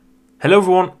Hello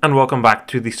everyone and welcome back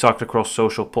to the Cyclocross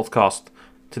Social Podcast.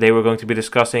 Today we're going to be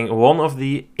discussing one of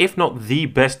the, if not the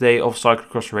best day of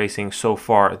cyclocross racing so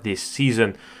far this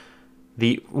season.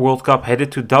 The World Cup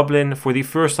headed to Dublin for the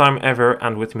first time ever,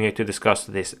 and with me here to discuss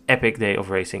this epic day of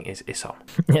racing is Issam.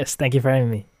 Yes, thank you for having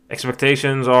me.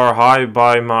 Expectations are high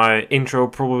by my intro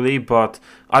probably, but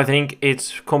I think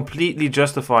it's completely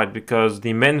justified because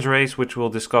the men's race, which we'll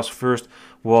discuss first,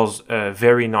 was a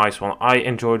very nice one. I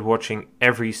enjoyed watching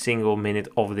every single minute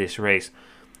of this race.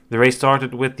 The race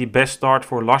started with the best start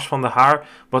for Lars van der Haar,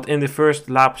 but in the first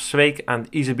lap Sweeck and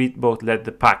Iserbyt both led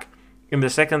the pack. In the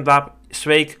second lap,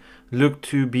 Sweeck looked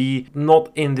to be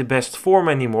not in the best form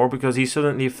anymore because he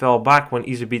suddenly fell back when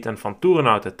Iserbyt and Van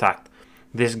Toerenhout attacked.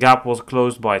 This gap was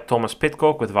closed by Thomas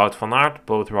Pidcock with Wout van Aert.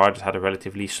 Both riders had a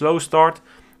relatively slow start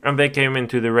and they came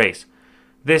into the race.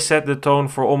 This set the tone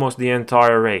for almost the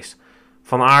entire race.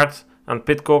 Van Aert and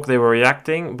Pidcock, they were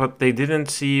reacting, but they didn't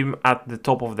seem at the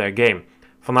top of their game.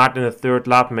 Van Aert in the third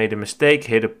lap made a mistake,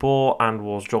 hit a pole and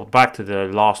was dropped back to the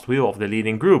last wheel of the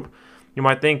leading group. You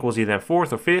might think, was he then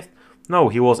 4th or 5th? No,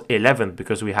 he was 11th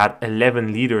because we had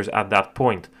 11 leaders at that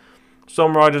point.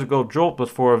 Some riders got dropped, but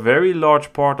for a very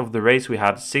large part of the race we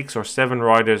had 6 or 7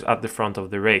 riders at the front of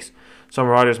the race. Some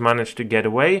riders managed to get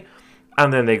away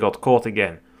and then they got caught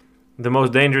again. The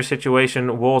most dangerous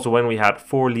situation was when we had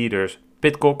 4 leaders: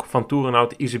 Pidcock, Van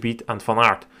Toerenhout, Iserbyt and Van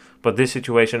Aert. But this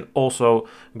situation also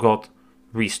got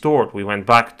restored. We went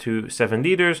back to 7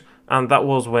 leaders and that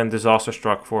was when disaster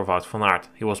struck for Wout van Aert.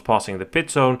 He was passing the pit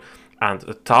zone and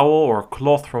a towel or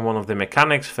cloth from one of the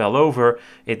mechanics fell over.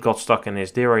 It got stuck in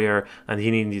his derailleur and he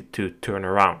needed to turn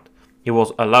around. He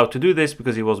was allowed to do this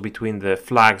because he was between the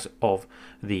flags of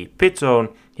the pit zone.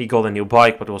 He got a new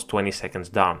bike but was 20 seconds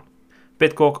down.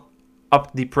 Pidcock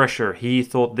upped the pressure. He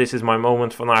thought, this is my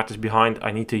moment, Van Aert is behind,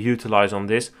 I need to utilize on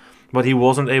this, but he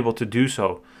wasn't able to do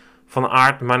so. Van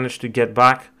Aert managed to get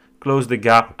back, close the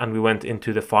gap, and we went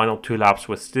into the final 2 laps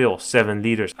with still 7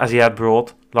 leaders, as he had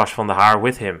brought Lars van der Haar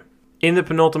with him. In the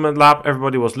penultimate lap,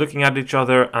 everybody was looking at each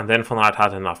other and then Van Aert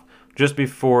had enough. Just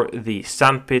before the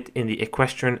sandpit in the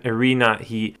equestrian arena,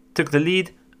 he took the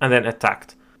lead and then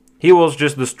attacked. He was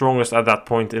just the strongest at that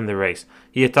point in the race.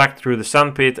 He attacked through the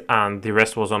sandpit and the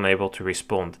rest was unable to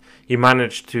respond. He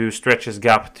managed to stretch his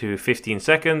gap to 15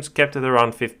 seconds, kept it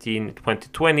around 15,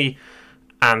 20,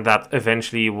 and that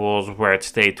eventually was where it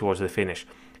stayed towards the finish.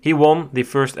 He won the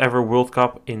first ever World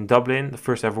Cup in Dublin, the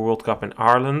first ever World Cup in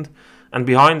Ireland, and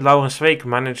behind Laurens Sweeck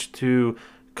managed to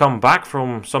come back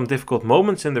from some difficult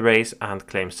moments in the race and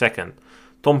claim second.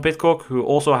 Tom Pidcock, who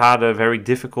also had a very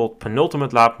difficult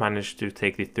penultimate lap, managed to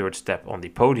take the third step on the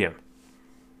podium.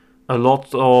 A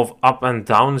lot of up and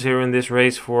downs here in this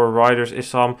race for riders,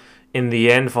 Issam. In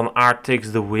the end, Van Aert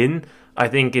takes the win. I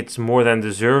think it's more than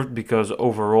deserved because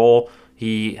overall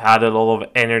he had a lot of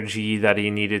energy that he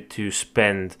needed to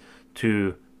spend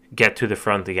to get to the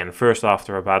front again. First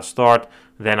after a bad start,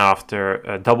 then after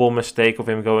a double mistake of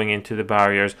him going into the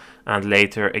barriers, and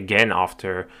later again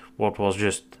after what was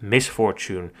just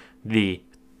misfortune, the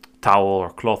towel or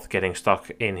cloth getting stuck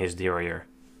in his derailleur.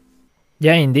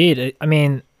 Yeah, indeed. I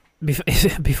mean,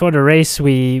 before the race,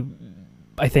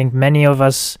 I think many of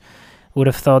us would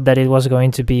have thought that it was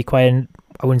going to be quite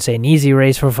I wouldn't say an easy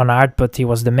race for Van Aert, but he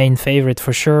was the main favorite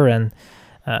for sure, and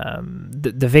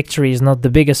the victory is not the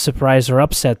biggest surprise or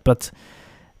upset, but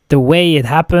the way it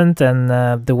happened and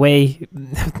the way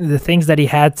the things that he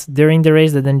had during the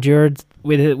race that endured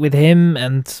with him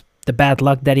and the bad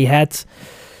luck that he had,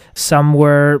 some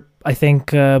were, I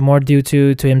think, more due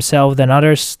to himself than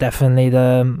others. Definitely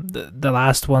the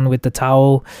last one with the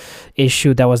towel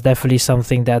issue, that was definitely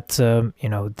something that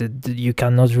you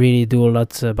cannot really do a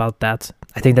lot about that.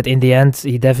 I think that in the end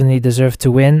he definitely deserved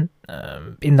to win.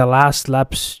 In the last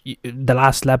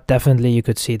lap definitely you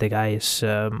could see the guy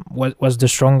was the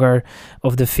stronger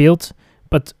of the field,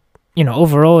 but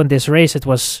overall in this race it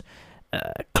was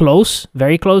close,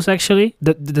 very close actually.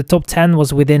 The top 10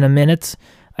 was within a minute.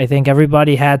 I think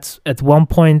everybody had at one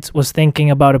point was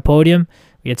thinking about a podium.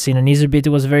 We had seen an Iserbyt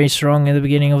who was very strong in the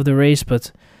beginning of the race,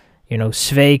 but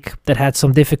Sweeck that had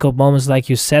some difficult moments, like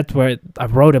you said, where I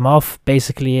wrote him off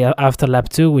basically after lap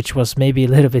 2, which was maybe a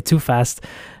little bit too fast.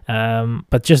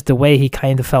 But just the way he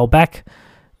kind of fell back,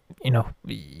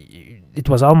 it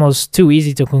was almost too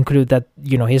easy to conclude that,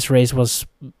 his race was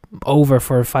over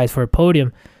for a fight for a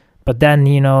podium. But then,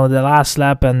 the last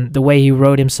lap and the way he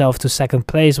rode himself to second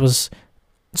place was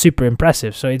super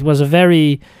impressive. So it was a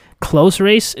very close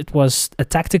race. It was a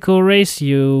tactical race.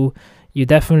 You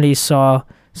definitely saw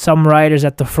some riders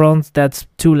at the front that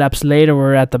 2 laps later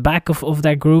were at the back of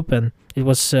that group, and it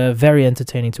was very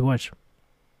entertaining to watch.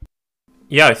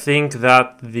 Yeah, I think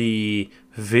that the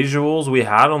visuals we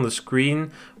had on the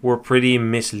screen were pretty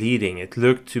misleading. It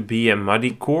looked to be a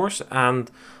muddy course,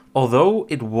 and although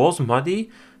it was muddy,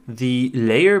 the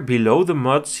layer below the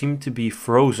mud seemed to be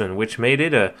frozen, which made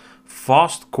it a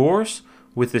fast course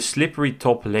with a slippery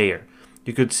top layer.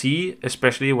 You could see,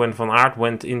 especially when Van Aert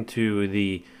went into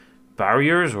the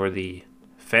barriers or the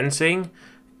fencing,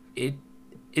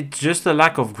 it's just a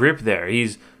lack of grip there.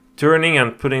 He's turning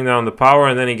and putting down the power,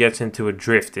 and then he gets into a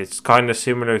drift. It's kind of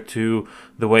similar to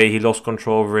the way he lost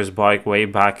control over his bike way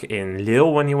back in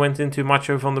Lille when he went into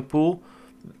Mathieu van der Poel.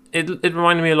 It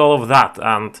reminded me a lot of that,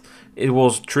 and it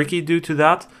was tricky due to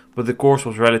that, but the course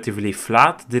was relatively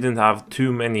flat, didn't have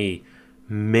too many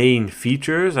main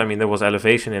features. I mean, there was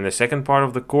elevation in the second part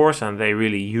of the course, and they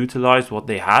really utilized what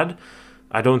they had.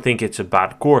 I don't think it's a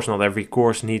bad course. Not every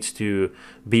course needs to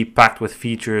be packed with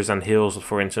features and hills,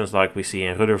 for instance, like we see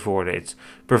in Ruddervoorde. It's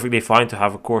perfectly fine to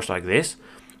have a course like this,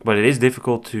 but it is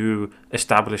difficult to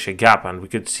establish a gap, and we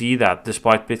could see that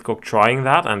despite Pidcock trying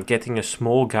that and getting a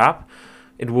small gap,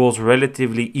 it was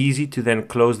relatively easy to then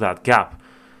close that gap.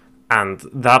 And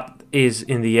that is,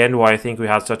 in the end, why I think we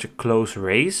had such a close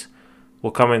race.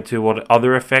 We'll come into what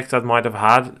other effects that might have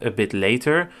had a bit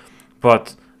later,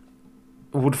 but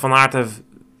would Van Aert have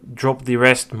dropped the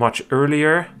rest much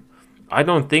earlier? I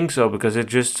don't think so, because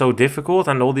it's just so difficult,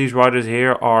 and all these riders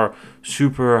here are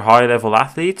super high-level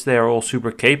athletes. They are all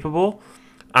super capable,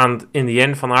 and in the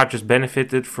end, Van Aert just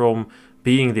benefited from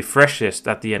being the freshest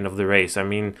at the end of the race. I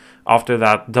mean, after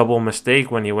that double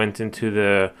mistake when he went into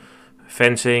the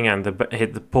fencing and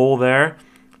hit the pole there,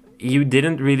 he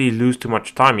didn't really lose too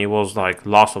much time. He was like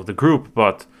last of the group,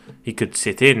 but he could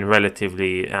sit in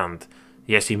relatively, and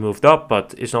yes, he moved up,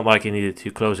 but it's not like he needed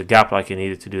to close a gap like he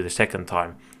needed to do the second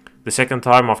time. The second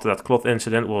time after that cloth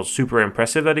incident was super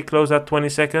impressive that he closed at 20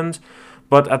 seconds,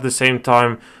 but at the same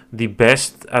time, the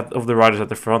best of the riders at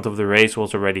the front of the race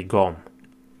was already gone.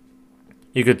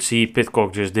 You could see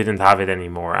Pidcock just didn't have it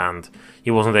anymore, and he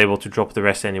wasn't able to drop the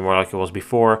rest anymore like it was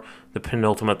before. The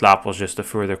penultimate lap was just a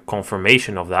further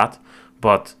confirmation of that,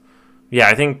 but yeah,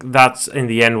 I think that's in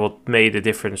the end what made the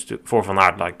difference for Van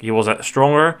Aert. Like, he was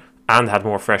stronger and had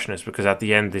more freshness, because at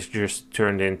the end this just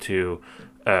turned into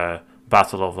a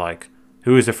battle of like,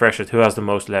 who is the freshest, who has the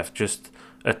most left, just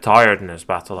a tiredness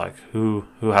battle, like who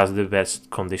has the best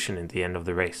condition in the end of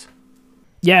the race.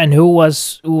 Yeah, and who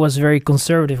was very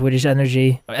conservative with his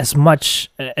energy as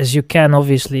much as you can,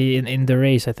 obviously, in the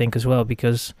race, I think, as well,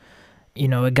 because, you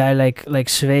know, a guy like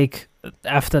Sweeck,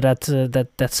 after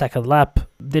that second lap,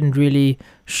 didn't really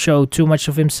show too much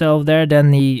of himself there.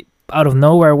 Then he, out of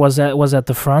nowhere, was at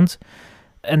the front,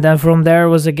 and then from there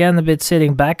was again a bit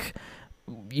sitting back.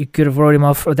 You could have wrote him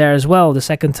off there as well the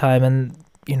second time, and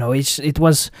you know, it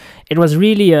was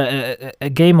really a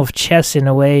game of chess in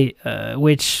a way,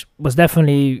 which was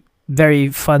definitely very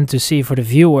fun to see for the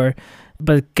viewer,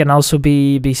 but can also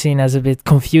be seen as a bit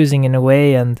confusing in a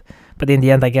way. But in the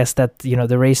end, I guess that, you know,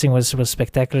 the racing was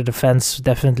spectacular. The fans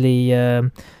definitely,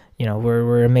 you know,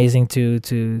 were amazing to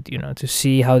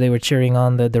see how they were cheering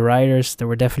on the riders. There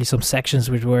were definitely some sections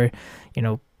which were, you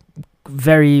know,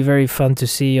 very, very fun to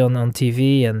see on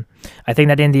TV. And I think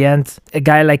that in the end, a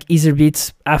guy like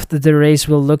Iserbyt after the race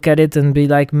will look at it and be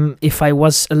like, if I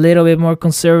was a little bit more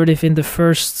conservative in the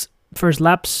first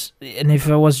laps, and if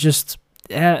I was just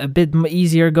a bit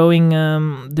easier going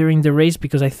during the race,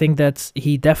 because I think that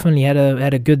he definitely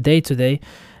had a good day today.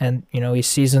 And you know, his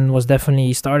season was definitely,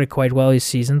 he started quite well his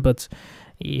season, but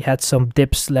he had some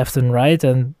dips left and right,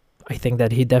 and I think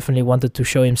that he definitely wanted to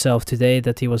show himself today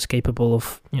that he was capable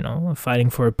of, you know, fighting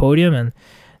for a podium, and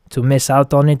to miss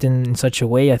out on it in such a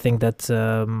way, I think that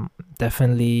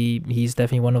he's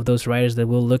definitely one of those riders that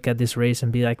will look at this race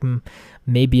and be like,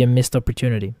 maybe a missed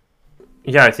opportunity.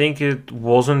 Yeah, I think it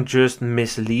wasn't just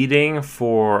misleading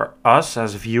for us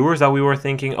as viewers that we were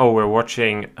thinking, oh, we're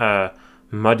watching a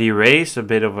muddy race, a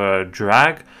bit of a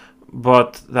drag,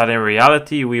 but that in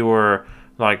reality we were,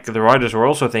 like, the riders were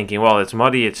also thinking, well, it's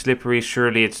muddy, it's slippery,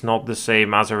 surely it's not the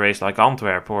same as a race like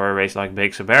Antwerp or a race like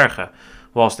Beekse Bergen.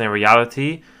 Whilst in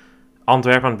reality,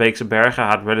 Antwerp and Beekse Bergen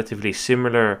had relatively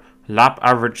similar lap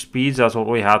average speeds as what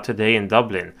we had today in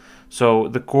Dublin. So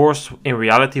the course in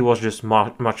reality was just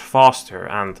much faster.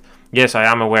 And yes, I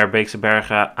am aware Beekse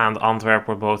Bergen and Antwerp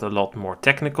were both a lot more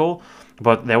technical,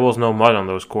 but there was no mud on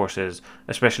those courses.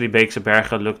 Especially Beekse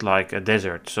Bergen looked like a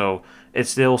desert. So it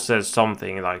still says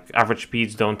something, like average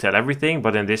speeds don't tell everything,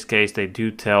 but in this case they do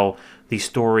tell the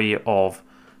story of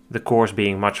the course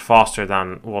being much faster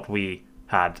than what we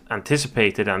had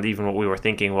anticipated and even what we were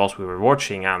thinking whilst we were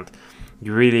watching. And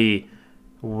you really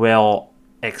well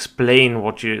explain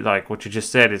what you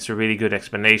just said. It's a really good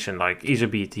explanation. Like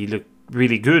Iserbyt, he looked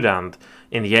really good, and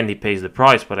in the end he pays the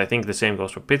price. But I think the same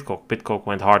goes for Pidcock. Pidcock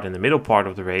went hard in the middle part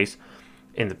of the race.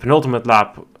 In the penultimate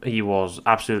lap, he was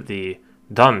absolutely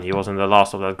done. He was in the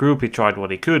last of that group. He tried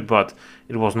what he could, but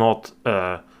it was not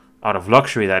out of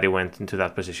luxury that he went into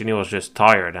that position. He was just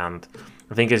tired, and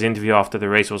I think his interview after the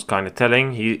race was kind of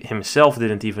telling. He himself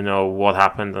didn't even know what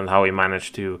happened and how he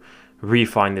managed to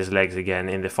re-find his legs again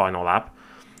in the final lap.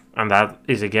 And that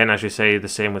is, again, as you say, the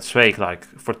same with Sweeck. Like,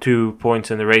 for 2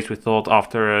 points in the race, we thought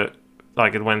after,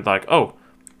 it went like, oh,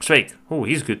 Sweeck, oh,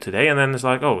 he's good today. And then it's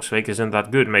like, oh, Sweeck isn't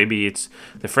that good. Maybe it's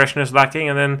the freshness lacking.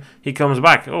 And then he comes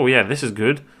back. Oh, yeah, this is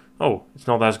good. Oh, it's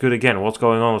not as good again. What's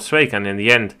going on with Sweeck? And in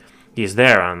the end, he's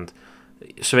there. And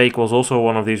Sweeck was also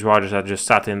one of these riders that just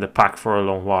sat in the pack for a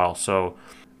long while. So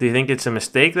do you think it's a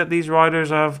mistake that these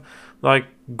riders have,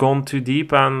 gone too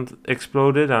deep and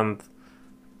exploded and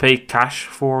pay cash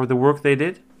for the work they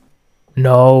did?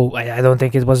 No, I don't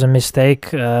think it was a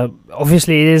mistake.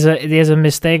 Obviously, it is a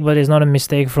mistake, but it's not a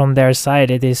mistake from their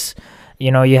side. It is,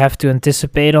 you have to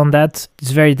anticipate on that.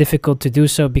 It's very difficult to do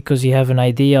so because you have an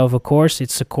idea of a course.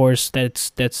 It's a course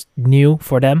that's new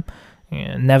for them,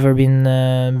 never been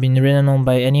ridden on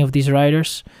by any of these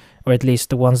riders, or at least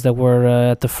the ones that were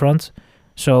at the front.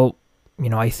 So,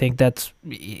 I think that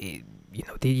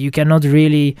you cannot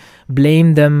really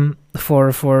blame them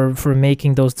for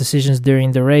making those decisions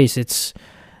during the race. It's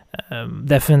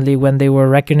definitely when they were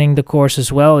reckoning the course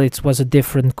as well, it was a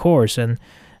different course, and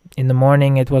in the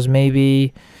morning it was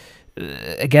maybe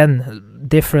again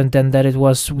different than that it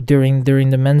was during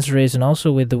the men's race and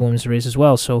also with the women's race as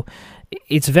well. So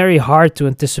it's very hard to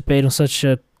anticipate on such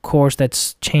a course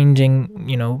that's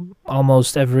changing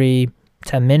almost every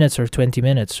 10 minutes or 20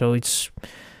 minutes. So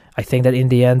I think that in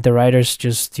the end, the riders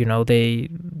just, they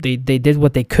did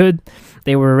what they could.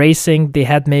 They were racing. They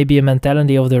had maybe a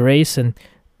mentality of the race and,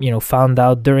 found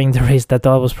out during the race that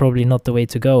was probably not the way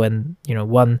to go. And,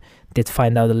 one did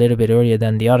find out a little bit earlier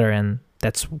than the other. And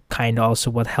that's kind of also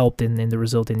what helped in the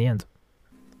result in the end.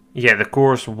 Yeah, the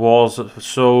course was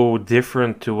so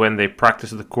different to when they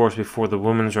practiced the course before the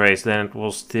women's race. Then it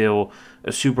was still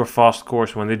a super fast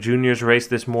course. When the juniors raced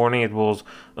this morning, it was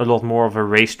a lot more of a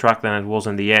racetrack than it was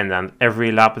in the end. And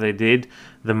every lap they did,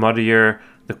 the muddier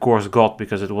the course got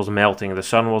because it was melting. The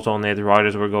sun was on it, the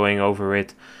riders were going over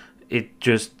it. It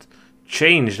just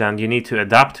changed, and you need to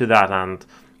adapt to that. And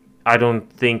I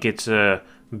don't think it's a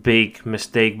big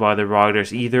mistake by the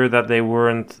riders either that they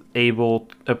weren't able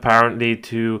apparently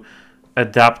to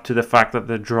adapt to the fact that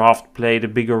the draft played a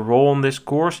bigger role on this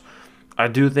course. I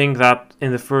do think that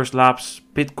in the first laps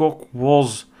Pidcock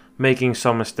was making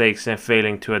some mistakes and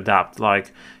failing to adapt.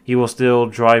 Like, he was still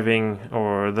driving,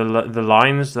 or the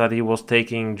lines that he was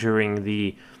taking during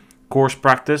the course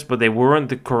practice, but they weren't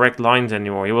the correct lines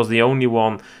anymore. He was the only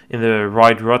one in the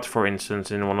right rut, for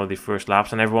instance, in one of the first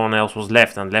laps, and everyone else was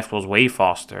left, and left was way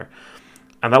faster.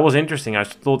 And that was interesting. I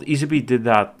thought Iserbyt did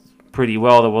that pretty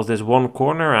well. There was this one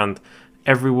corner, and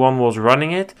everyone was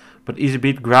running it, but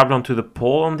Iserbyt grabbed onto the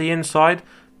pole on the inside,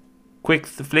 quick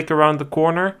flick around the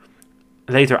corner.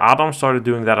 Later, Adam started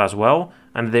doing that as well,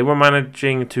 and they were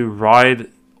managing to ride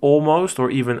almost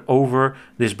or even over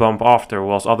this bump after,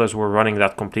 whilst others were running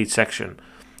that complete section.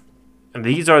 And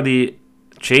these are the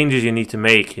changes you need to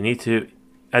make. You need to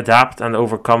adapt and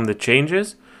overcome the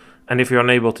changes, and if you're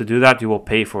unable to do that, you will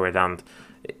pay for it. And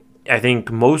I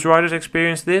think most riders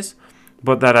experience this,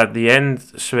 but that at the end,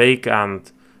 Sweeck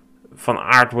and Van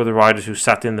Aert were the riders who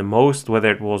sat in the most.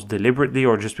 Whether it was deliberately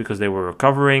or just because they were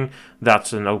recovering,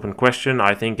 that's an open question.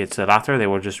 I think it's the latter. They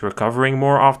were just recovering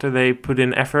more after they put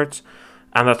in efforts,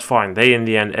 and that's fine. They in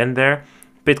the end there.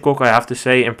 Pidcock, I have to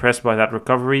say, impressed by that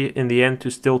recovery in the end to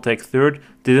still take third.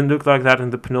 Didn't look like that in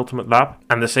the penultimate lap.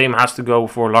 And the same has to go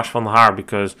for Lars van der Haar,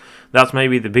 because that's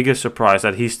maybe the biggest surprise,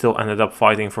 that he still ended up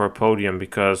fighting for a podium,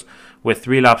 because with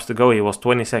 3 laps to go, he was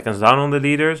 20 seconds down on the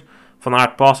leaders. Van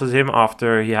Aert passes him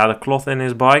after he had a cloth in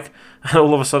his bike, and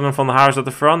all of a sudden Van der Haar is at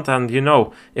the front, and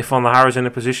if Van der Haar is in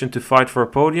a position to fight for a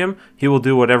podium, he will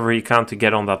do whatever he can to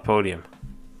get on that podium.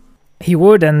 He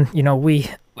would, and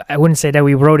I wouldn't say that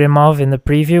we wrote him off in the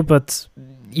preview, but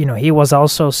he was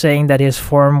also saying that his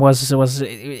form was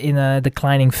in a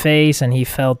declining phase, and he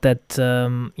felt that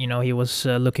he was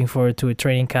looking forward to a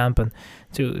training camp and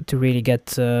to really get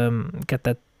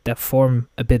that form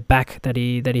a bit back that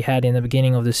he had in the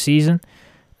beginning of the season.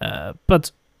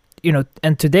 But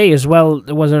and today as well,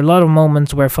 there was a lot of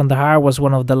moments where Van der Haar was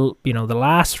one of the the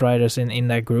last riders in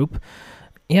that group.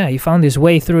 Yeah, he found his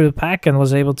way through the pack and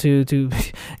was able to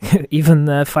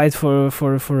even fight for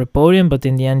a podium, but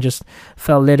in the end just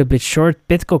fell a little bit short.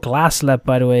 Pidcock last lap,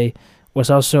 by the way, was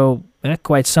also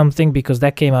quite something, because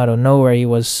that came out of nowhere. He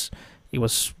was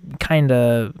kind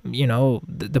of,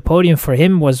 the podium for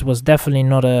him was definitely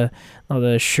not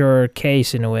a sure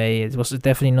case in a way. It was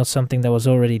definitely not something that was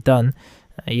already done.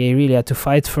 He really had to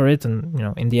fight for it, and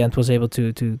in the end was able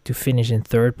to finish in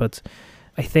third. But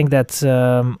I think that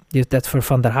that for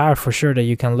Van der Haar, for sure, that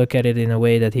you can look at it in a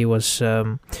way that he was,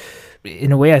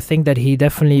 in a way, I think that he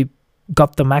definitely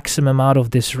got the maximum out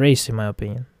of this race, in my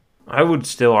opinion. I would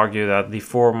still argue that the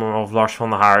form of Lars van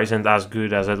der Haar isn't as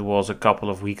good as it was a couple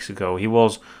of weeks ago. He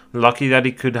was lucky that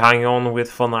he could hang on with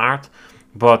Van Aert,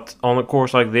 but on a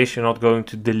course like this, you're not going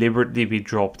to deliberately be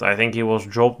dropped. I think he was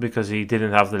dropped because he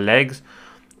didn't have the legs,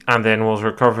 and then was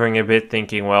recovering a bit,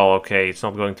 thinking, well, okay, it's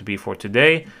not going to be for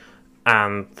today.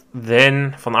 And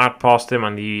then Van Aert passed him,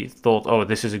 and he thought, oh,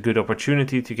 this is a good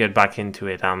opportunity to get back into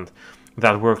it, and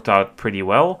that worked out pretty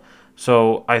well.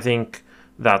 So I think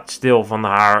that still Van der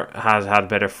Haar has had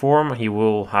better form. He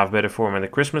will have better form in the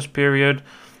Christmas period,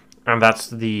 and that's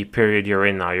the period you're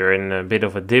in now. You're in a bit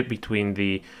of a dip between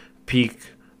the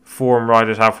peak form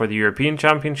riders have for the European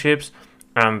Championships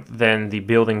and then the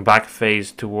building back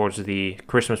phase towards the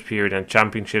Christmas period and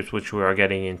Championships, which we are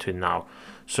getting into now.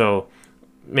 So,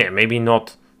 yeah, maybe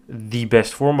not the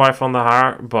best form by Van der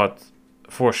Haar, but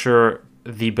for sure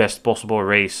the best possible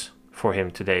race for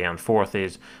him today, and fourth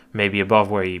is maybe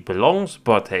above where he belongs,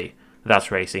 but hey,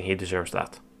 that's racing, he deserves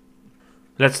that.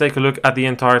 Let's take a look at the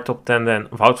entire top 10 then.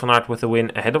 Wout van Aert with the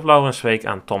win ahead of Laurens Sweeck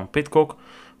and Tom Pidcock.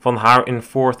 Van Haar in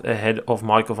fourth ahead of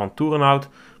Michael van Toerenhout.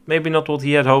 Maybe not what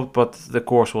he had hoped, but the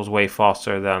course was way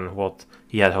faster than what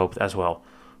he had hoped as well.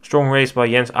 Strong race by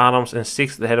Jens Adams in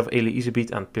sixth ahead of Eli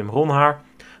Iserbyt and Pim Ronhaar.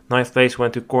 Ninth place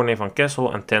went to Corné van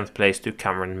Kessel and 10th place to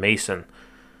Cameron Mason.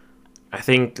 I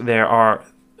think there are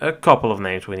a couple of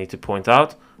names we need to point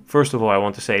out. First of all, I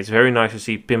want to say it's very nice to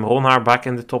see Pim Ronhaar back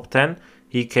in the top 10.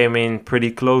 He came in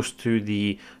pretty close to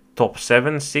the top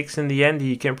 7, 6 in the end.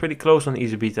 He came pretty close on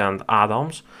Iserbyt and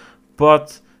Adams,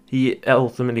 but he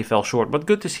ultimately fell short. But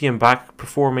good to see him back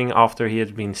performing after he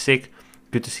had been sick.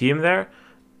 Good to see him there.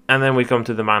 And then we come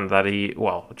to the man that he,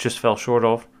 just fell short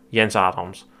of, Jens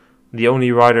Adams. The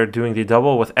only rider doing the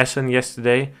double with Essen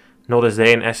yesterday. Not his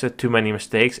day in Essen, too many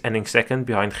mistakes, ending second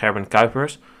behind Gerben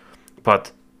Kuipers.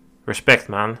 But respect,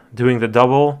 man. Doing the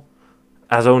double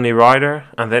as only rider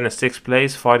and then in sixth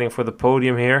place fighting for the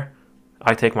podium here.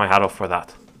 I take my hat off for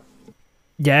that.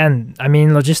 Yeah, and I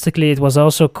mean, logistically, it was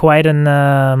also quite an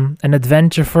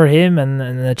adventure for him and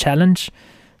a challenge.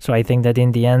 So I think that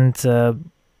in the end,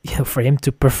 for him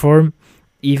to perform,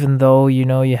 even though,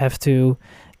 you have to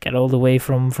get all the way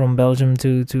from Belgium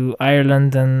to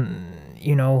Ireland, and,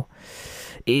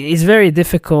 it's very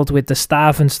difficult with the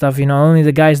staff and stuff. Only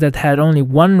the guys that had only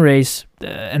one race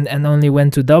and only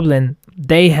went to Dublin,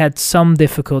 they had some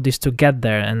difficulties to get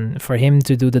there. And for him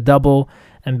to do the double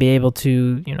and be able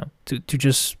to, to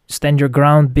just stand your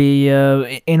ground, be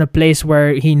in a place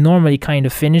where he normally kind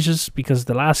of finishes, because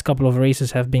the last couple of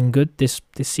races have been good this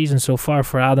season so far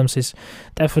for Adams is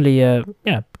definitely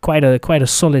quite a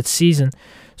solid season.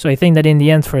 So I think that in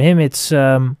the end for him it's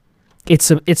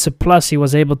a plus. He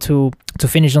was able to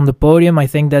finish on the podium. I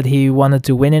think that he wanted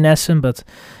to win in Essen, but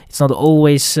it's not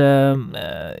always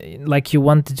like you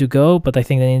wanted to go. But I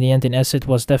think that in the end in Essen it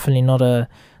was definitely not a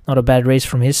bad race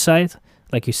from his side.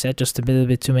 Like you said, just a little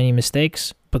bit too many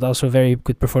mistakes, but also very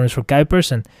good performance from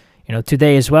Kuipers. And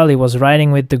today as well, he was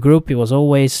riding with the group. He was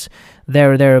always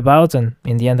thereabout. And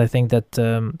in the end, I think that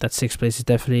that sixth place is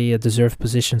definitely a deserved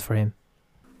position for him.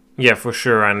 Yeah, for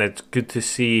sure. And it's good to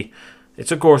see.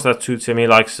 It's a course that suits him. He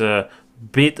likes a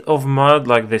bit of mud,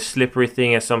 like this slippery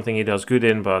thing is something he does good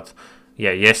in. But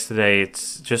yeah, yesterday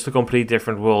it's just a complete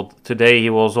different world. Today he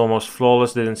was almost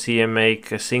flawless. Didn't see him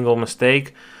make a single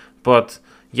mistake. But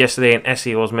yesterday in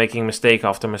Essen he was making mistake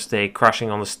after mistake, crashing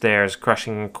on the stairs,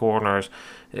 crashing in corners.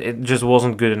 It just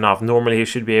wasn't good enough. Normally he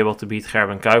should be able to beat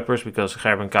Gerben Kuipers, because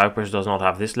Gerben Kuipers does not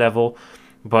have this level.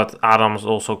 But Adams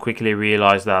also quickly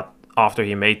realized that after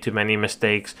he made too many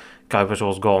mistakes, Kuipers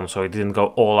was gone, so he didn't go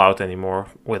all out anymore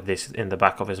with this in the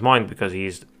back of his mind, because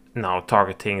he's now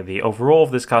targeting the overall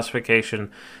of this classification,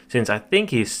 since I think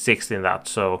he's sixth in that.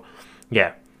 So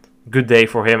yeah, good day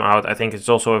for him out. I think it's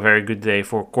also a very good day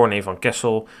for Corné van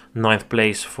Kessel, ninth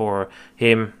place for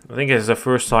him. I think it's the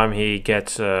first time he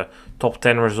gets a top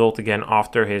 10 result again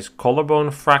after his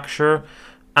collarbone fracture,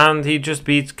 and he just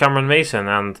beats Cameron Mason,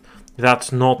 and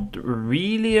that's not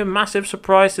really a massive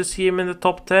surprise to see him in the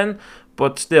top 10,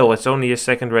 but still, it's only his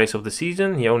second race of the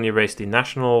season. He only raced the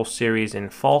National Series in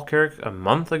Falkirk a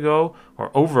month ago, or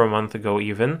over a month ago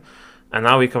even, and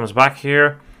now he comes back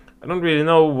here. I don't really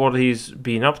know what he's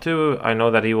been up to. I know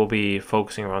that he will be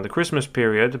focusing around the Christmas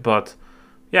period, but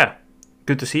yeah,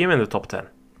 good to see him in the top 10.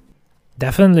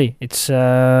 Definitely. It's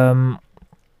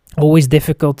always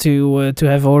difficult to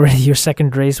have already your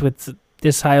second race with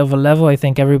this high of a level. I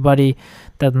think everybody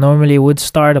that normally would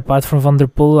start, apart from Van der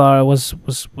Poel,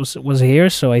 was here.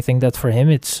 So I think that for him,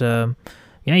 it's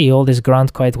he held his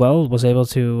ground quite well. Was able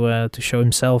to show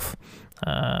himself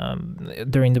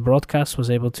during the broadcast. Was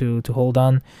able to hold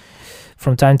on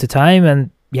from time to time,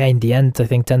 and in the end, I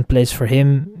think 10th place for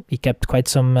him. He kept quite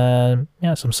some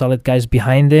solid guys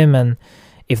behind him, and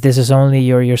if this is only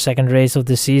your second race of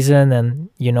the season, and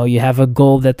you have a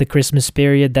goal at the Christmas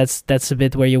period, that's a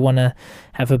bit where you want to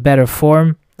have a better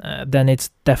form, then it's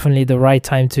definitely the right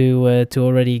time to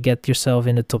already get yourself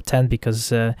in the top 10,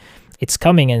 because it's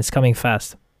coming, and it's coming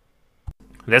fast.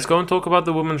 Let's go and talk about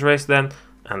the women's race then.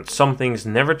 And some things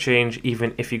never change,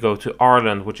 even if you go to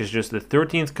Ireland, which is just the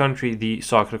 13th country the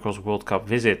Cyclocross World Cup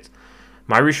visit.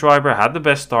 Myri Schreiber had the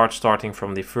best start, starting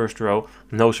from the first row.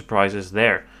 No surprises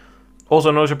there.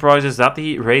 Also no surprises that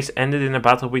the race ended in a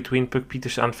battle between Puk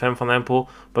Pieterse and Fem van Empel,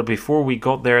 but before we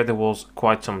got there was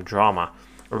quite some drama.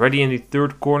 Already in the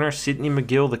third corner, Sydney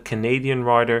McGill, the Canadian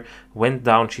rider, went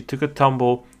down. She took a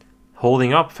tumble,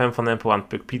 holding up Fem van Empel and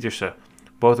Puk Pieterse.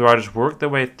 Both riders worked their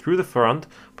way through the front,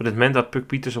 but it meant that Puk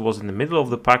Pieterse was in the middle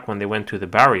of the pack when they went to the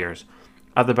barriers.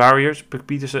 At the barriers, Puk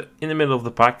Pieterse, in the middle of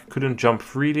the pack, couldn't jump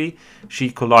freely.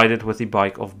 She collided with the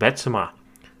bike of Betsema.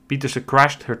 Pieterse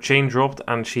crashed, her chain dropped,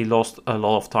 and she lost a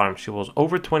lot of time. She was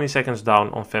over 20 seconds down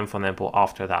on Fem van Empel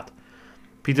after that.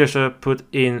 Pieterse put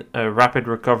in a rapid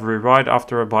recovery ride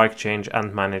after a bike change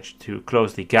and managed to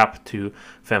close the gap to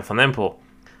Fem van Empel.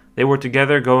 They were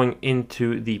together going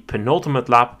into the penultimate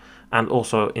lap and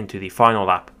also into the final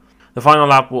lap. The final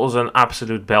lap was an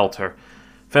absolute belter.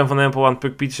 Fem van Empel and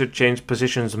Puk Pieterse changed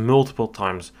positions multiple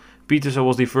times. Pieterse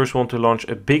was the first one to launch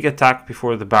a big attack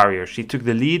before the barriers. She took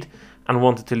the lead and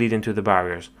wanted to lead into the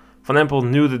barriers. Van Empel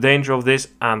knew the danger of this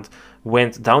and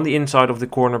went down the inside of the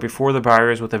corner before the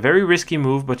barriers with a very risky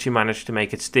move, but she managed to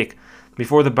make it stick.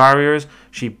 Before the barriers,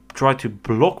 she tried to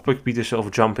block Puk Pieterse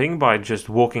of jumping by just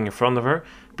walking in front of her.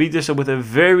 Pieterse, with a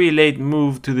very late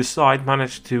move to the side,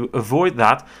 managed to avoid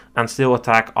that and still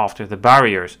attack after the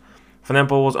barriers. Van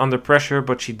Empel was under pressure,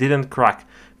 but she didn't crack.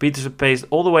 Pieterse paced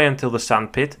all the way until the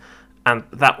sand pit, and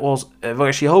that was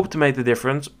where she hoped to make the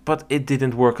difference, but it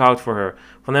didn't work out for her.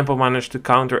 Van Empel managed to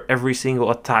counter every single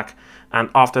attack, and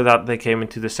after that they came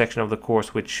into the section of the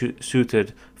course which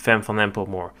suited Fem van Empel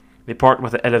more. They part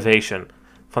with the elevation.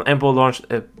 Van Empel launched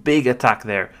a big attack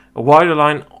there. A wider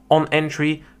line on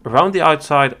entry, around the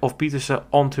outside of Pieterse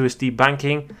onto a steep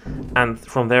banking, and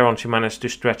from there on she managed to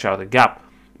stretch out a gap.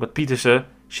 But Pieterse,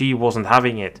 she wasn't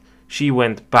having it. She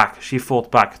went back, she fought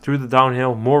back through the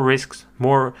downhill, more risks,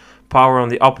 more power on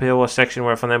the uphill, a section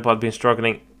where Van Empel had been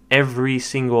struggling every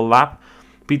single lap.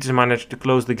 Pieterse managed to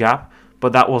close the gap,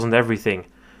 but that wasn't everything.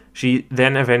 She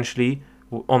then eventually,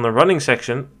 on the running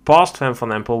section, passed Fem van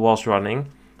Empel whilst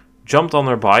running, jumped on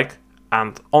her bike,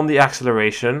 and on the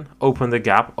acceleration opened the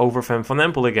gap over Fem van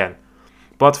Empel again.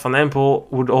 But Van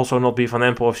Empel would also not be Van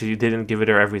Empel if she didn't give it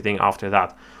her everything after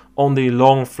that. On the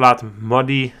long, flat,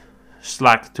 muddy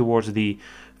slack towards the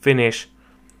finish,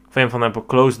 Fem van Empel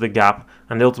closed the gap,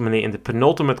 and ultimately in the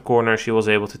penultimate corner she was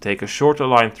able to take a shorter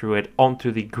line through it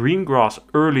onto the green grass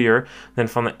earlier than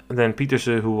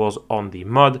Pieterse, who was on the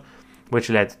mud, which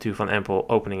led to Van Empel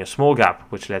opening a small gap,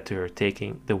 which led to her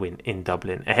taking the win in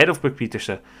Dublin ahead of Puk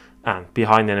Pieterse, and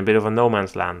behind in a bit of a no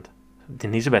man's land,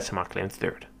 Denise Betsema claimed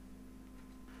third.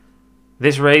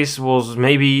 This race was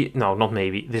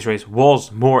this race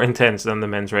was more intense than the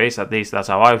men's race, at least that's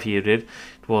how I viewed it.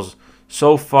 It was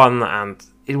so fun, and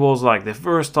it was like the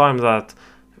first time that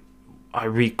I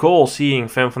recall seeing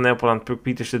Fem van Empel and Puk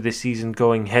Pieterse this season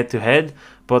going head to head,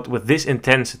 but with this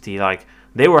intensity. Like,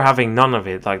 they were having none of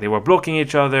it. Like, they were blocking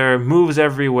each other, moves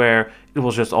everywhere. It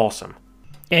was just awesome.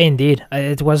 Yeah, indeed.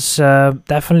 It was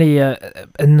definitely an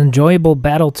enjoyable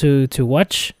battle to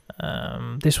watch.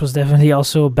 This was definitely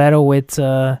also a battle with,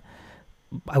 I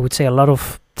would say, a lot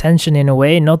of tension in a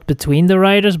way, not between the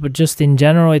riders, but just in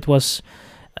general. It was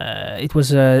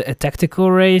a tactical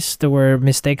race. There were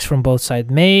mistakes from both sides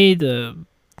made.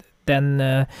 Then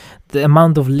the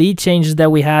amount of lead changes that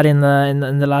we had in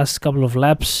the last couple of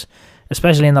laps,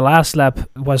 especially in the last lap,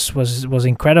 was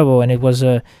incredible, and it was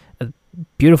a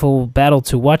beautiful battle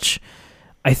to watch.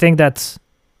 I think that,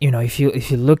 if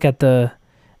you look at the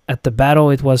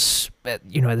battle, it was, at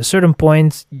a certain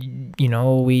point,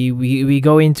 we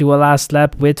go into a last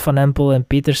lap with Van Empel and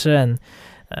Pieterse, and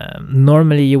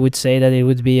normally you would say that it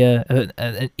would be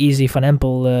an easy Van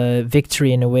Empel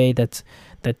victory, in a way that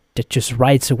that just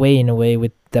rides away in a way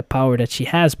with the power that she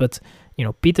has. But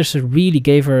Peterson really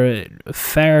gave her a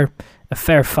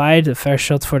fair fight, a fair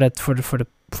shot for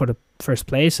the first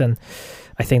place, and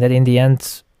I think that in the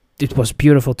end it was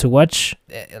beautiful to watch.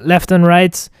 Left and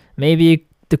right, maybe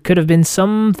there could have been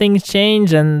some things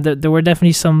changed, and there were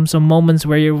definitely some moments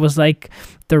where it was like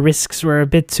the risks were a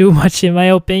bit too much, in my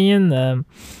opinion.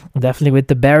 Definitely with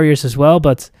the barriers as well,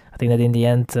 but I think that in the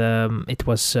end it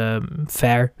was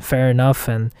fair enough,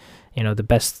 and the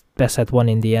best had won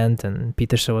in the end, and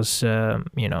Peterson was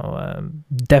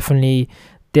definitely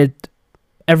did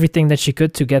everything that she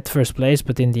could to get first place,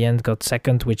 but in the end got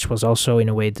second, which was also in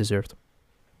a way deserved.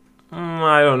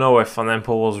 I don't know if Van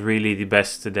Empel was really the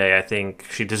best today. I think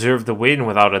she deserved the win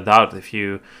without a doubt. If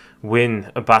you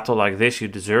win a battle like this, you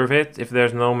deserve it. If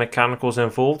there's no mechanicals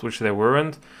involved, which there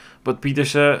weren't. But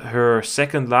Peterson, her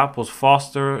second lap was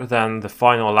faster than the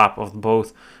final lap of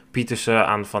both Peterson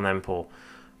and Van Empel.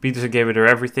 Peterson gave it her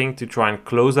everything to try and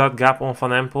close that gap on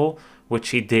Van Empel, which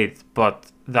she did.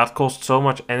 But that cost so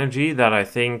much energy that I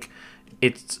think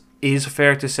it is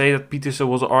fair to say that Peterson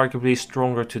was arguably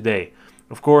stronger today.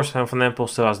 Of course, Van Empel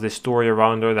still has this story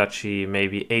around her that she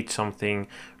maybe ate something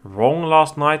wrong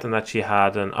last night and that she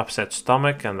had an upset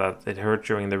stomach and that it hurt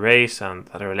during the race and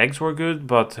that her legs were good,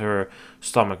 but her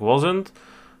stomach wasn't.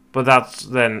 But that's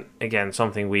then, again,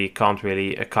 something we can't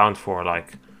really account for.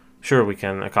 Like, sure, we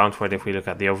can account for it if we look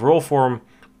at the overall form,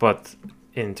 but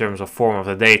in terms of form of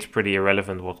the day, it's pretty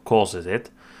irrelevant what causes it.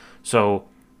 So,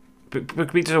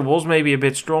 Peterson was maybe a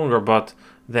bit stronger, but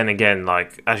then again,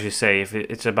 like as you say, if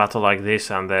it's a battle like this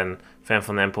and then Van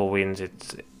Empel wins,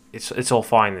 it's all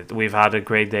fine. We've had a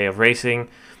great day of racing.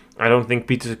 I don't think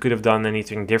Peterson could have done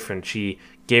anything different. She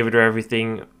gave it her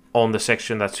everything on the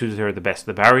section that suited her the best,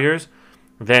 the barriers.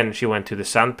 Then she went to the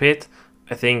sandpit.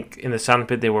 I think in the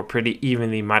sandpit they were pretty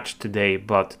evenly matched today,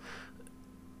 but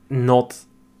not.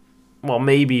 Well,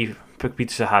 maybe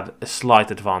Peterson had a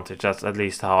slight advantage. That's at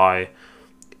least how I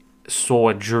saw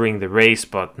it during the race,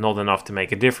 but not enough to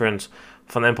make a difference.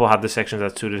 Van Empel had the sections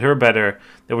that suited her better.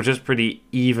 They were just pretty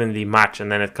evenly matched,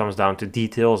 and then it comes down to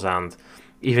details, and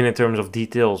even in terms of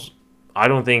details, I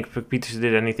don't think Peterson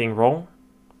did anything wrong.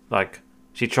 Like,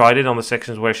 she tried it on the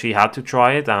sections where she had to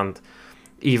try it, and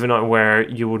even where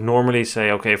you would normally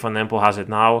say, okay, Van Empel has it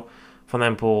now, Van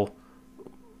Empel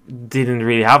didn't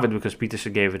really have it because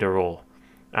Peterson gave it her all.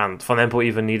 And Van Empel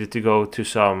even needed to go to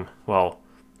some, well,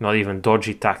 not even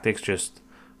dodgy tactics, just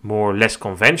more less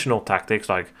conventional tactics,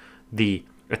 like the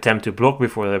attempt to block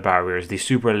before the barriers, the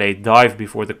super late dive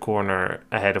before the corner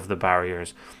ahead of the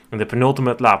barriers, and the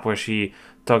penultimate lap where she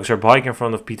tugs her bike in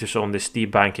front of Peterson on this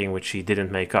steep banking, which she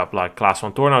didn't make up, like Klaas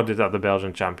van Tornau did at the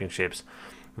Belgian Championships.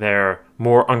 They're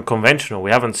more unconventional. We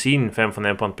haven't seen Van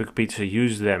Empel and Puk Peterson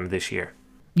use them this year.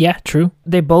 Yeah, true.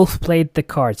 They both played the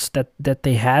cards that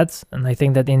they had, and I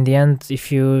think that in the end,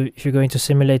 if you're going to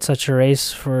simulate such a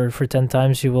race for 10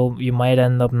 times, you might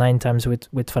end up 9 times with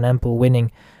Van Empel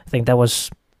winning. I think that was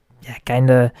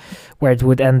kind of where it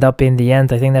would end up in the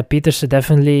end. I think that Peterson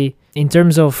definitely, in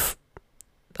terms of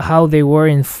how they were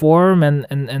in form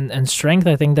and strength,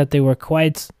 I think that they were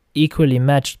quite equally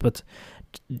matched. But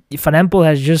Van Empel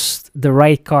has just the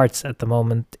right cards at the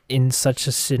moment in such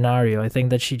a scenario. I think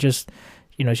that she just,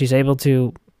 she's able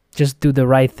to just do the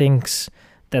right things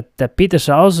that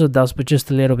Peterson also does, but just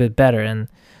a little bit better. And,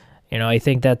 I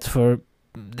think that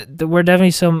there were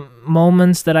definitely some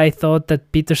moments that I thought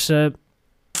that Peterson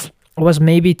was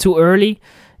maybe too early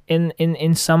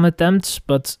in some attempts,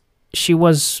 but she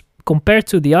was, compared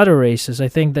to the other races, I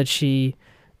think that she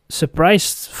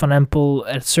surprised Van Empel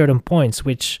at certain points,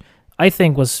 which I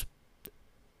think was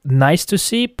nice to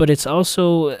see, but it's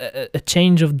also a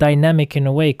change of dynamic in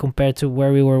a way compared to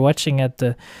where we were watching at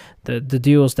the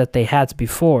duels that they had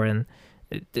before. And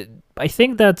I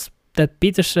think that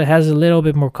Peterson has a little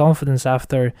bit more confidence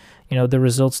after the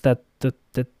results that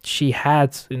she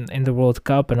had in the World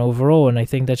Cup and overall, and I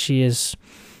think that she's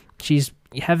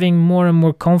having more and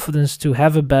more confidence to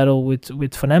have a battle with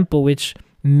Van Empel, which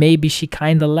maybe she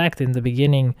kind of lacked in the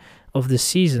beginning of the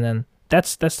season, and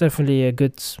that's definitely a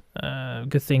good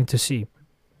thing to see.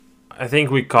 I think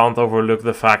we can't overlook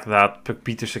the fact that Puk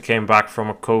Peterson came back from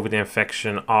a COVID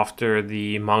infection after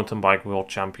the Mountain Bike World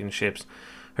Championships.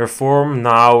 Her form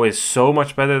now is so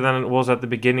much better than it was at the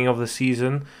beginning of the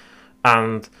season,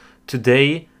 and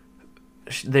today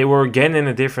they were again in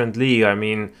a different league. I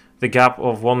mean, the gap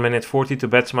of 1 minute 40 to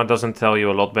Betsma doesn't tell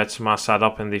you a lot. Betsma sat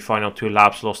up in the final 2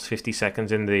 laps, lost 50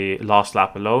 seconds in the last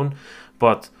lap alone,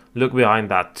 but look behind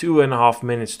that, 2.5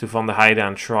 minutes to Van der Heijden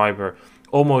and Schreiber,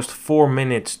 almost 4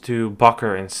 minutes to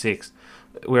Bakker in 6th.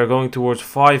 we are going towards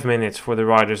 5 minutes for the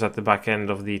riders at the back end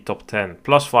of the top 10,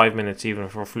 plus 5 minutes even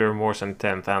for Fleur Morse and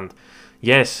 10th. And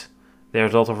yes,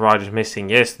 there's a lot of riders missing.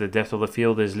 Yes, the depth of the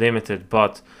field is limited,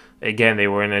 but again, they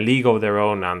were in a league of their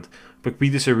own, and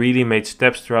Pietersen really made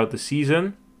steps throughout the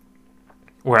season,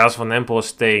 whereas Van Empel is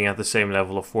staying at the same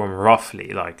level of form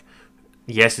roughly. Like,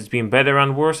 yes, it's been better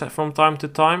and worse from time to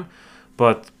time,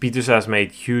 but Pietersen has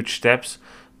made huge steps,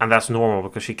 and that's normal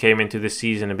because she came into the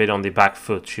season a bit on the back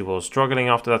foot. She was struggling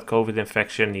after that COVID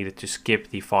infection, needed to skip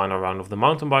the final round of the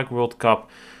Mountain Bike World Cup,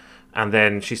 and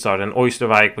then she started in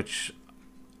Oosterwijk, which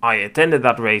I attended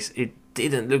that race. It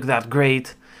didn't look that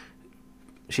great.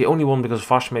 She only won because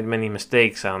Vash made many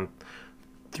mistakes, and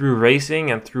through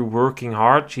racing and through working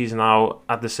hard, she's now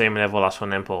at the same level as Van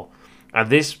Empel. At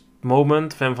this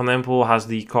moment, Van Empel has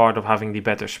the card of having the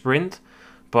better sprint,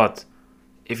 but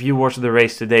if you watch the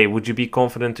race today, would you be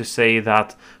confident to say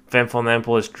that Van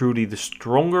Empel is truly the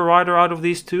stronger rider out of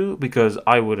these two? Because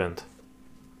I wouldn't.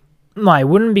 No, I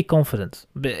wouldn't be confident.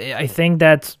 But I think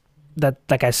that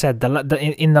like I said,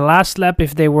 in the last lap,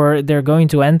 if they're going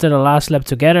to enter the last lap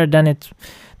together,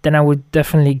 then I would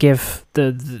definitely give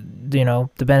the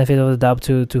benefit of the doubt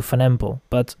to Van Empel.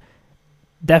 But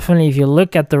definitely, if you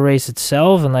look at the race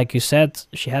itself, and like you said,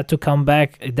 she had to come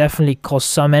back. It definitely cost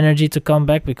some energy to come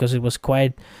back because it was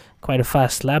quite a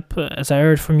fast lap, as I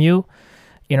heard from you.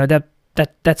 You know,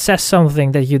 that says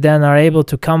something, that you then are able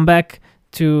to come back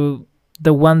to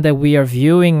the one that we are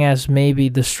viewing as maybe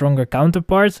the stronger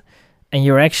counterpart, and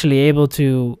you're actually able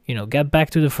to, get back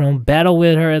to the front, battle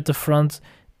with her at the front,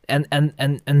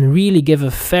 and really give a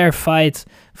fair fight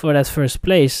for that first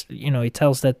place. It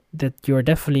tells that you're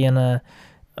definitely on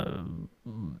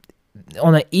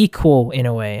an equal in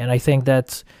a way. And I think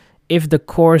that if the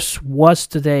course was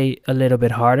today a little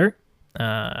bit harder,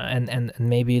 and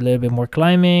maybe a little bit more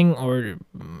climbing or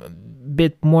a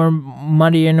bit more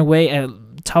muddy in a way,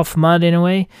 tough mud in a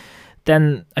way,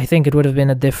 then I think it would have been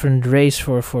a different race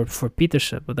for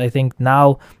Pietersen. But I think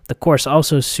now the course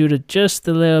also suited just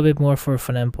a little bit more for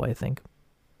Van Empel, I think.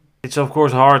 It's of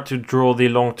course hard to draw the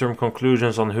long-term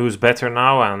conclusions on who's better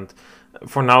now, and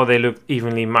for now they look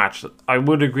evenly matched. I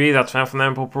would agree that Van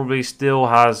Empel probably still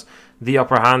has the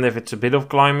upper hand if it's a bit of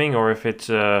climbing, or if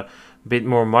it's a bit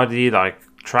more muddy, like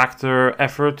tractor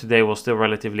effort. Today was still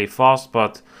relatively fast,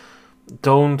 but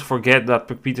don't forget that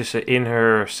Pietersen, in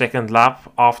her second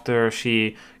lap after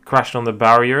she crashed on the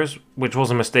barriers, which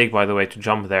was a mistake by the way to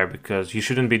jump there, because you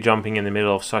shouldn't be jumping in the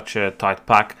middle of such a tight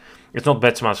pack. It's not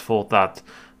Betsma's fault that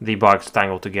the bikes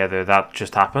tangled together, that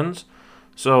just happens.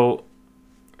 So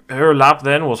her lap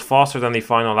then was faster than the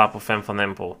final lap of Van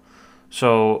Empel.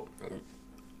 So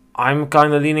I'm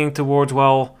kind of leaning towards,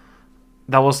 well,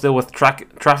 that was still with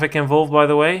traffic involved by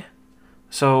the way.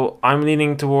 So I'm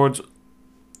leaning towards,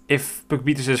 if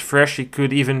Pietersen is fresh, she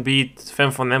could even beat Van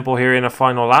Empel here in a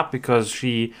final lap, because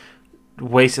she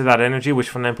wasted that energy, which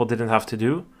Van Empel didn't have to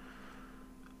do.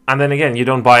 And then again, you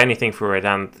don't buy anything for it,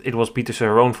 and it was Pietersen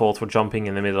her own fault for jumping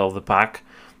in the middle of the pack.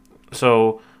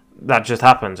 So that just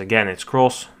happens. Again, it's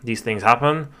cross, these things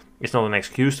happen. It's not an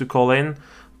excuse to call in,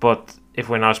 but if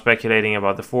we're now speculating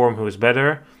about the form, who is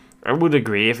better, I would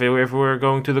agree. If we're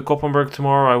going to the Koppenberg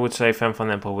tomorrow, I would say Van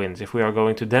Empel wins. If we are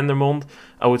going to Dendermonde,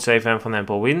 I would say Van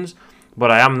Empel wins.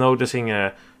 But I am noticing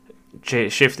a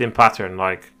shift in pattern.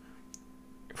 Like,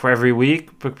 for every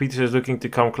week, Pietersen is looking to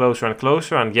come closer and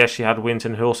closer. And yes, she had wins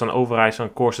in Huls and Overijs on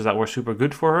courses that were super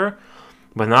good for her.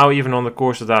 But now, even on the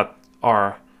courses that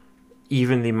are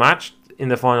evenly matched, in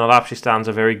the final lap, she stands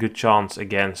a very good chance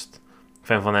against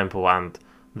Van Empel. And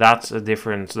that's a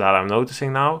difference that I'm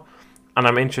noticing now. And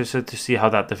I'm interested to see how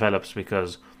that develops,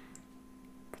 because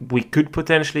we could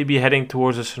potentially be heading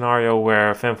towards a scenario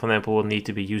where Van Empel will need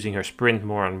to be using her sprint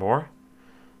more and more.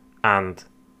 And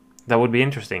that would be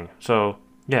interesting. So,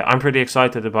 yeah, I'm pretty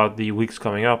excited about the weeks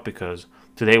coming up, because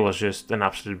today was just an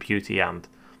absolute beauty. And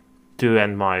to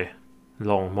end my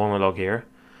long monologue here,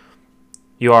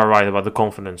 you are right about the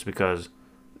confidence, because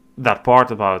that part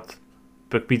about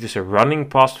Pietersen running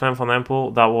past Van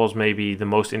Empel, that was maybe the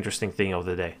most interesting thing of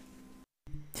the day.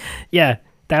 Yeah,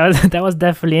 that was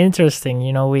definitely interesting.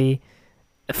 Van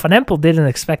Empel didn't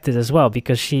expect it as well,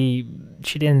 because she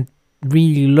didn't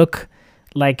really look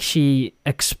like she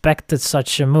expected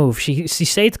such a move. She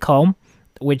stayed calm,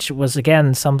 which was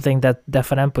again something that Van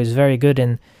Empel is very good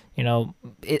in.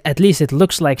 At least it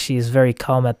looks like she is very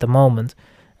calm at the moment.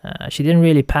 She didn't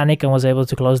really panic and was able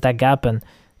to close that gap, and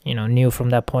knew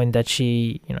from that point that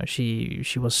she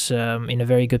was in a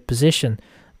very good position.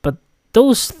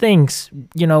 Those things,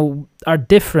 are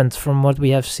different from what we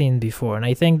have seen before. And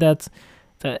I think that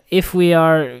if we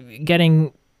are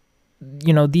getting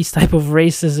these type of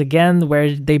races again,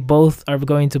 where they both are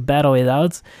going to battle it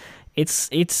out,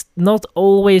 it's not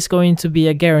always going to be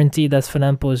a guarantee that Van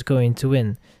Empel is going to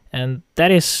win. And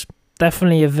that is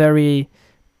definitely a very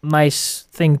nice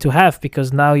thing to have,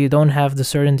 because now you don't have the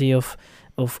certainty of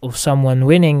someone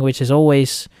winning, which is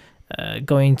always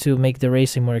going to make the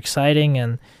racing more exciting.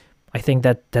 And I think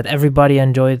that everybody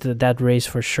enjoyed that race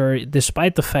for sure,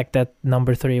 despite the fact that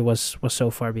number 3 was so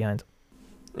far behind.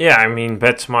 Yeah, I mean,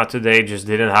 Betsma today just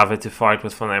didn't have it to fight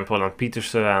with Van Empel and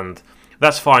Pietersen, and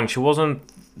that's fine. She wasn't,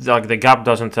 like, the gap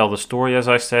doesn't tell the story, as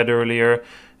I said earlier.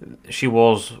 She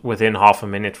was within half a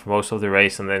minute for most of the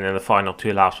race, and then in the final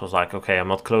 2 laps was like, okay, I'm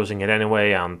not closing it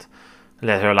anyway, and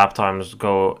let her lap times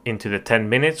go into the 10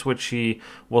 minutes, which she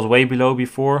was way below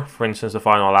before. For instance, the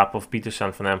final lap of Pietersen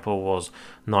and Van Empel was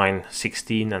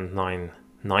 9:16 and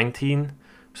 9:19,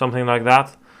 something like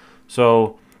that.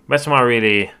 So Betsma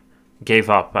really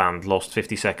gave up and lost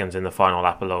 50 seconds in the final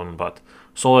lap alone, but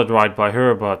solid ride by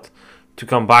her. But to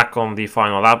come back on the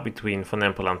final lap between Van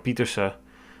Empel and Pietersen,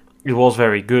 it was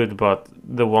very good, but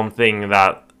the one thing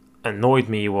that annoyed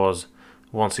me was,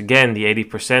 once again, the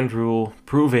 80% rule,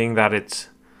 proving that it's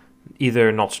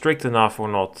either not strict enough or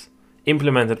not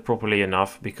implemented properly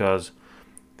enough, because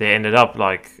they ended up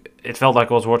like, it felt like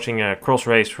I was watching a cross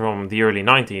race from the early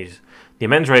 90s. The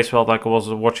men's race felt like I was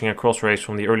watching a cross race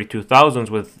from the early 2000s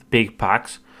with big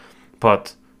packs,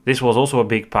 but this was also a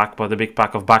big pack, but a big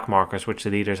pack of back markers which the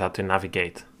leaders had to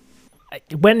navigate.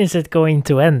 When is it going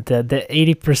to end? The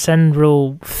 80%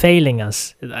 rule failing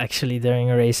us actually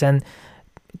during a race, and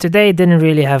today it didn't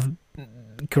really have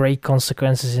great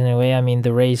consequences in a way. I mean,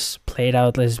 the race played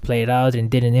out as it played out and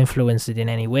didn't influence it in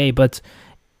any way, but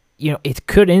it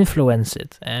could influence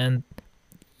it, and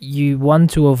you want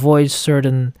to avoid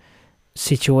certain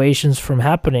situations from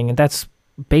happening, and that's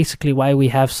basically why we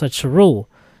have such a rule.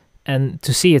 And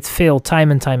to see it fail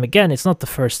time and time again, it's not the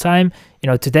first time.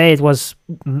 Today it was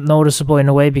noticeable in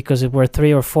a way because it were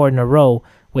 3 or 4 in a row,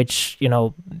 which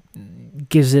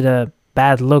gives it a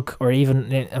bad look, or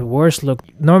even a worse look.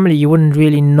 Normally you wouldn't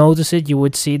really notice it. You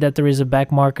would see that there is a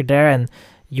back marker there and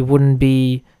you wouldn't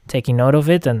be taking note of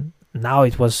it, and now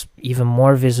it was even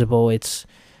more visible. It's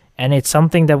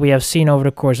something that we have seen over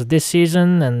the course of this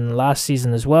season and last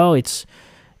season as well. It's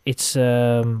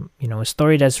a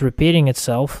story that's repeating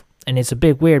itself, and it's a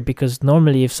bit weird because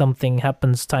normally if something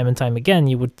happens time and time again,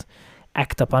 you would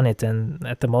act upon it, and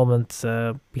at the moment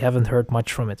we haven't heard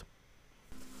much from it.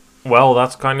 Well,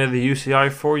 that's kind of the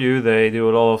UCI for you. They do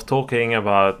a lot of talking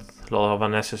about a lot of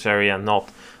unnecessary and not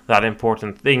that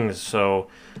important things. So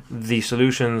the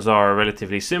solutions are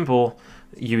relatively simple.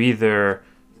 You either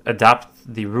adapt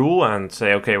the rule and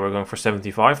say, okay, we're going for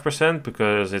 75%,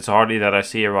 because it's hardly that I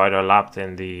see a rider lapped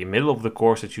in the middle of the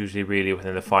course. It's usually really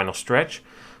within the final stretch.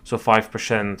 So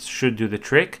 5% should do the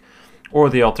trick. Or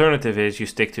the alternative is you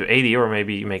stick to 80, or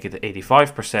maybe you make it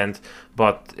 85%,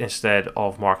 but instead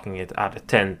of marking it at a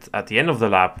 10th at the end of the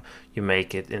lap, you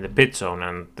make it in the pit zone,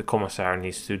 and the commissar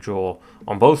needs to draw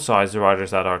on both sides the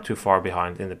riders that are too far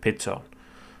behind in the pit zone.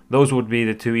 Those would be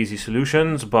the 2 easy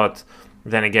solutions, but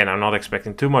then again, I'm not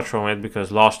expecting too much from it,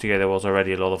 because last year there was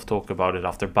already a lot of talk about it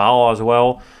after Baal as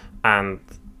well, and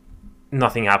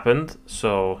nothing happened,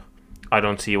 so I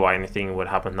don't see why anything would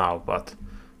happen now. But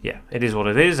yeah, it is what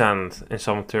it is, and in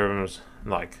some terms,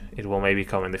 like, it will maybe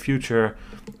come in the future,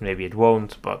 maybe it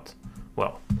won't, but,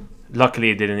 well, luckily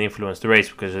it didn't influence the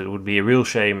race, because it would be a real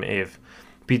shame if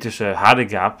Pietersen had a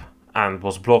gap and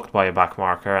was blocked by a back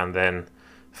marker, and then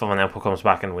Van Empel comes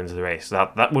back and wins the race.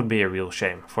 That would be a real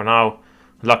shame. For now,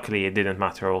 luckily it didn't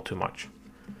matter all too much.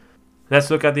 Let's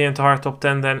look at the entire top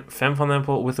 10 then. Fem Van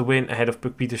Empel with the win ahead of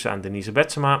Puk Pietersen and Denise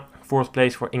Betsema. 4th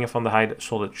place for Inge van der Heijden,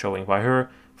 solid showing by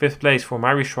her. 5th place for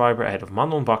Mary Schreiber ahead of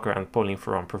Manon Bakker and Pauline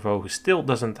Ferrand-Prevot, who still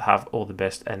doesn't have all the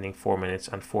best, ending 4 minutes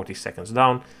and 40 seconds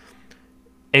down.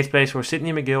 8th place for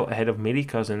Sydney McGill ahead of Millie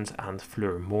Cousins and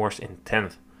Fleur Moors in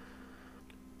 10th.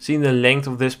 Seeing the length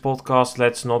of this podcast,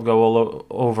 let's not go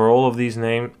over all of these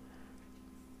names.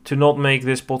 To not make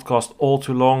this podcast all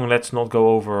too long, let's not go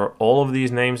over all of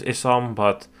these names, Issam,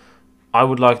 but I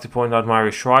would like to point out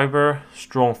Mary Schreiber,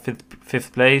 strong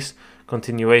 5th place,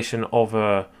 continuation of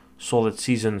a solid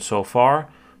season so far.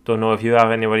 Don't know if you have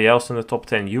anybody else in the top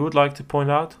 10 you would like to point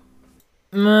out?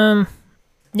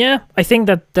 Yeah, I think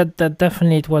that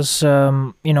definitely it was,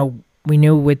 we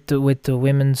knew with the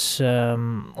women's,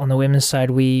 on the women's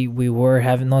side, we were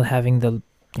not having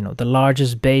the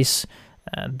largest base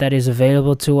that is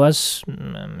available to us.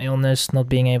 Illness, not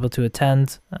being able to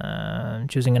attend,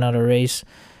 choosing another race.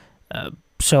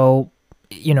 So,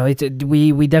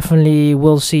 we definitely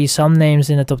will see some names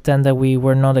in the top 10 that we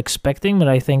were not expecting, but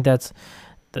I think that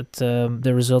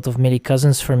the result of Millie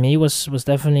Cousins for me was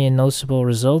definitely a noticeable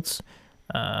result.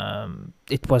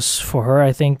 It was for her,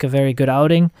 I think, a very good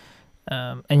outing.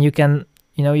 And you can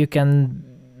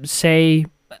say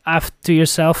after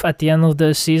yourself at the end of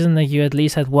the season that you at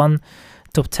least had one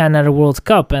top 10 at a World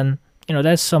Cup, and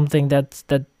that's something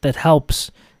that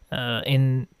helps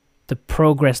in the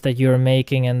progress that you're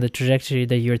making and the trajectory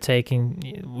that you're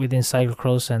taking within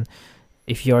cyclocross. And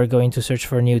if you are going to search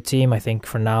for a new team, I think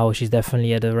for now she's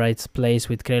definitely at the right place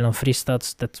with Krelon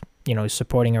Fristads that is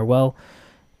supporting her well.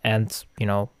 And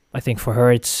I think for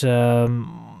her it's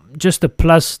just a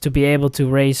plus to be able to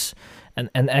race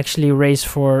and actually race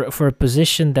for a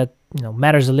position that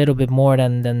matters a little bit more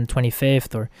than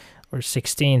 25th or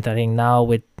 16th. I think now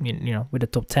with with the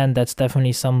top 10, that's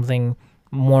definitely something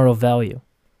more of value.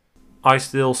 I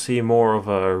still see more of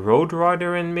a road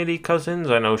rider in Millie Cousins.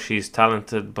 I know she's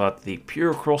talented, but the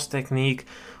pure cross technique,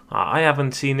 I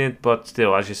haven't seen it. But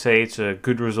still, as you say, it's a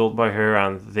good result by her,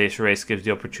 and this race gives the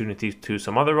opportunity to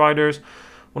some other riders.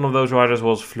 One of those riders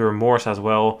was Fleur Morse as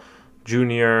well.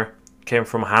 Junior, came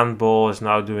from handball, is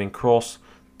now doing cross.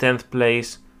 10th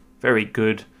place, very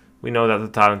good. We know that the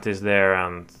talent is there,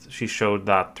 and she showed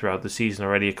that throughout the season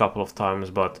already a couple of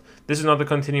times. But this is not a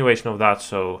continuation of that,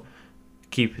 so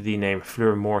keep the name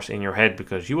Fleur Morse in your head,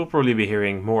 because you will probably be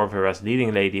hearing more of her as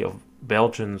leading lady of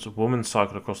Belgium's women's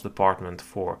cyclocross department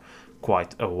for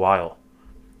quite a while.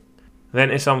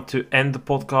 Then it's time to end the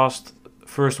podcast.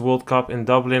 First World Cup in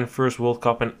Dublin, first World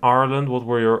Cup in Ireland. What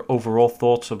were your overall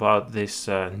thoughts about this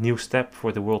new step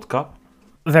for the World Cup?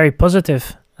 Very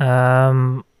positive.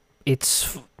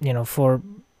 It's for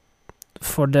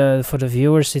the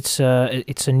viewers, it's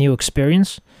a new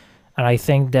experience. And I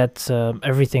think that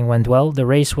everything went well. The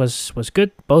race was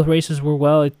good. Both races were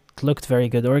well. It looked very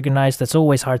good organized. That's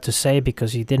always hard to say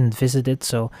because you didn't visit it.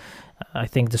 So I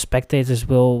think the spectators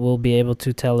will be able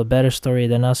to tell a better story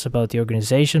than us about the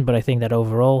organization. But I think that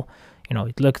overall,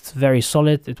 it looked very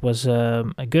solid. It was a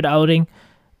good outing,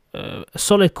 a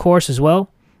solid course as well.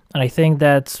 And I think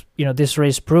that this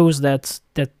race proves that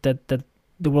the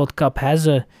World Cup has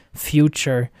a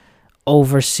future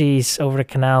overseas, over the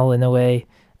canal in a way.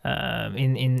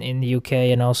 In the UK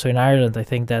and also in Ireland. I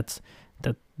think that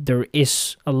there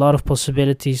is a lot of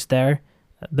possibilities there.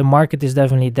 The market is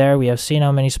definitely there. We have seen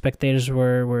how many spectators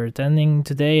were attending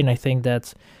today, and I think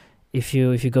that if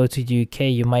you go to the UK,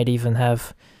 you might even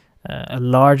have a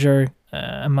larger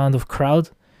amount of crowd.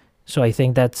 So I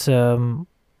think that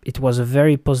it was a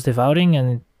very positive outing,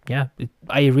 and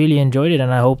I really enjoyed it,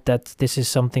 and I hope that this is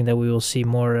something that we will see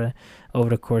more over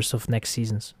the course of next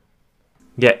seasons.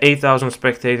 Yeah, 8,000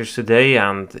 spectators today,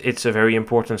 and it's a very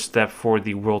important step for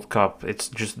the World Cup. It's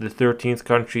just the 13th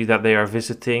country that they are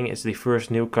visiting. It's the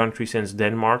first new country since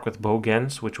Denmark with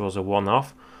Bogens, which was a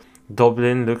one-off.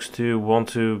 Dublin looks to want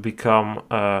to become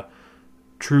a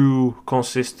true,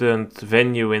 consistent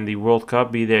venue in the World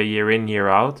Cup, be there year in, year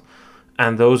out.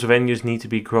 And those venues need to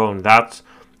be grown. That's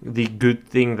the good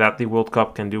thing that the World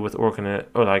Cup can do with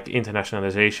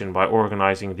internationalization by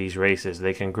organizing these races.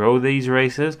 They can grow these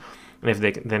races. And if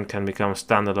they then can become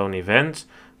standalone events,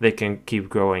 they can keep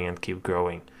growing and keep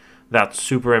growing. That's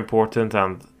super important,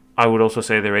 and I would also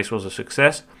say the race was a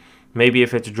success. Maybe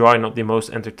if it's dry, not the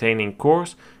most entertaining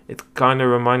course. It kind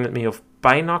of reminded me of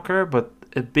Pijnacker, but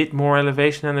a bit more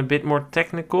elevation and a bit more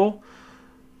technical.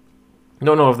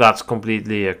 Don't know if that's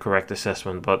completely a correct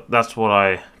assessment, but that's what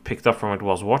I picked up from it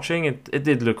while watching. It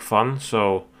did look fun,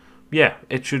 so yeah,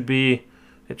 it should be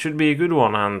a good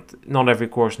one, and not every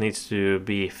course needs to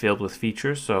be filled with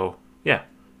features. So yeah,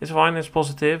 it's fine, it's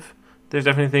positive. There's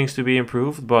definitely things to be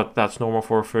improved, but that's normal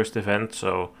for a first event.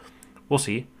 So we'll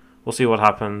see what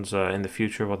happens in the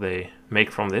future, what they make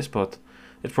from this, but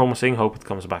it's promising. Hope it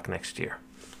comes back next year.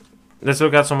 Let's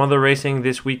look at some other racing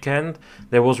this weekend.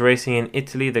 There was racing in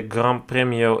Italy, the Gran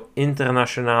Premio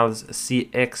Internazionale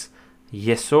CX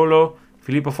Jesolo.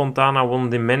 Filippo Fontana won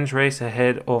the men's race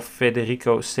ahead of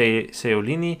Federico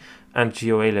Seolini and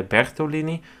Gioele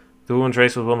Bertolini. The women's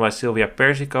race was won by Silvia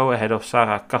Persico ahead of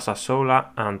Sara Casasola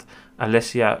and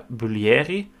Alessia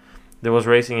Bullieri. There was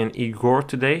racing in Igor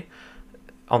today.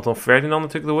 Anton Ferdinand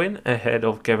took the win ahead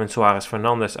of Kevin Suarez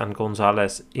Fernandez and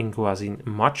Gonzalez Inguazin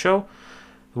Macho.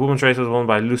 The women's race was won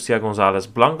by Lucia Gonzalez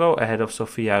Blanco ahead of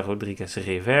Sofia Rodriguez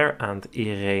River and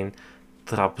Irene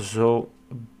Trabzo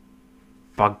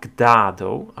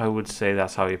Bagdado. I would say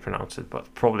that's how you pronounce it,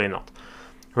 but probably not.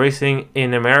 Racing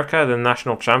in America, the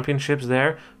national championships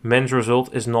there. Men's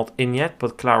result is not in yet,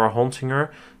 but Clara Honsinger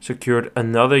secured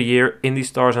another year in the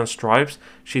Stars and Stripes.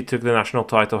 She took the national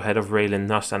title ahead of Raylan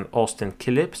Nuss and Austin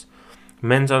Killips.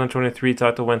 Men's under-23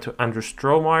 title went to Andrew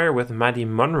Strohmeyer, with Maddie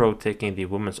Munro taking the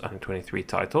women's under-23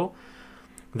 title.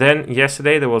 Then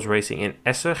yesterday there was racing in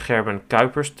Essen. Gerben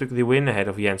Kuipers took the win ahead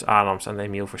of Jens Adams and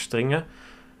Emiel Verstringen.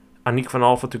 Aniek van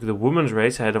Alphen took the women's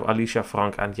race ahead of Alicia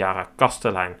Frank and Jara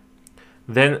Kastelein.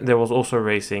 Then there was also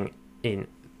racing in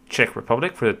Czech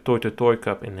Republic for the Toy to Toy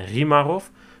Cup in Rimarov.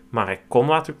 Marek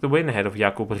Konwa took the win ahead of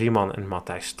Jakub Riemann and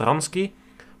Matthijs Stransky.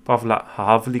 Pavla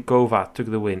Havlikova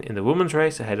took the win in the women's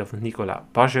race ahead of Nikola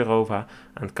Bazharova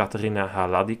and Katerina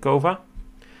Haladikova.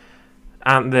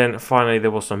 And then finally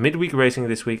there was some midweek racing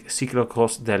this week.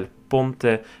 Cyclocross del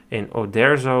Ponte in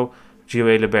Oderzo.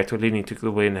 Gioele Bertolini took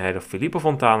the win ahead of Filippo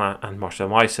Fontana and Marcel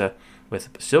Meisse, with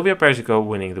Silvia Persico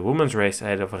winning the women's race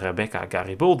ahead of Rebecca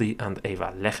Garibaldi and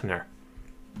Eva Lechner.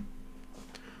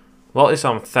 Well,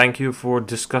 Issam, thank you for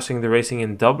discussing the racing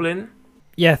in Dublin.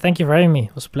 Yeah, thank you for having me.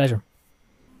 It was a pleasure.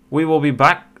 We will be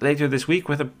back later this week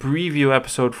with a preview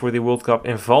episode for the World Cup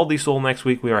in Val di Sole next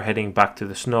week. We are heading back to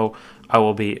the snow. I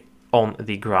will be on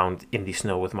the ground in the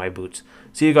snow with my boots.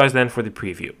 See you guys then for the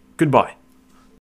preview. Goodbye.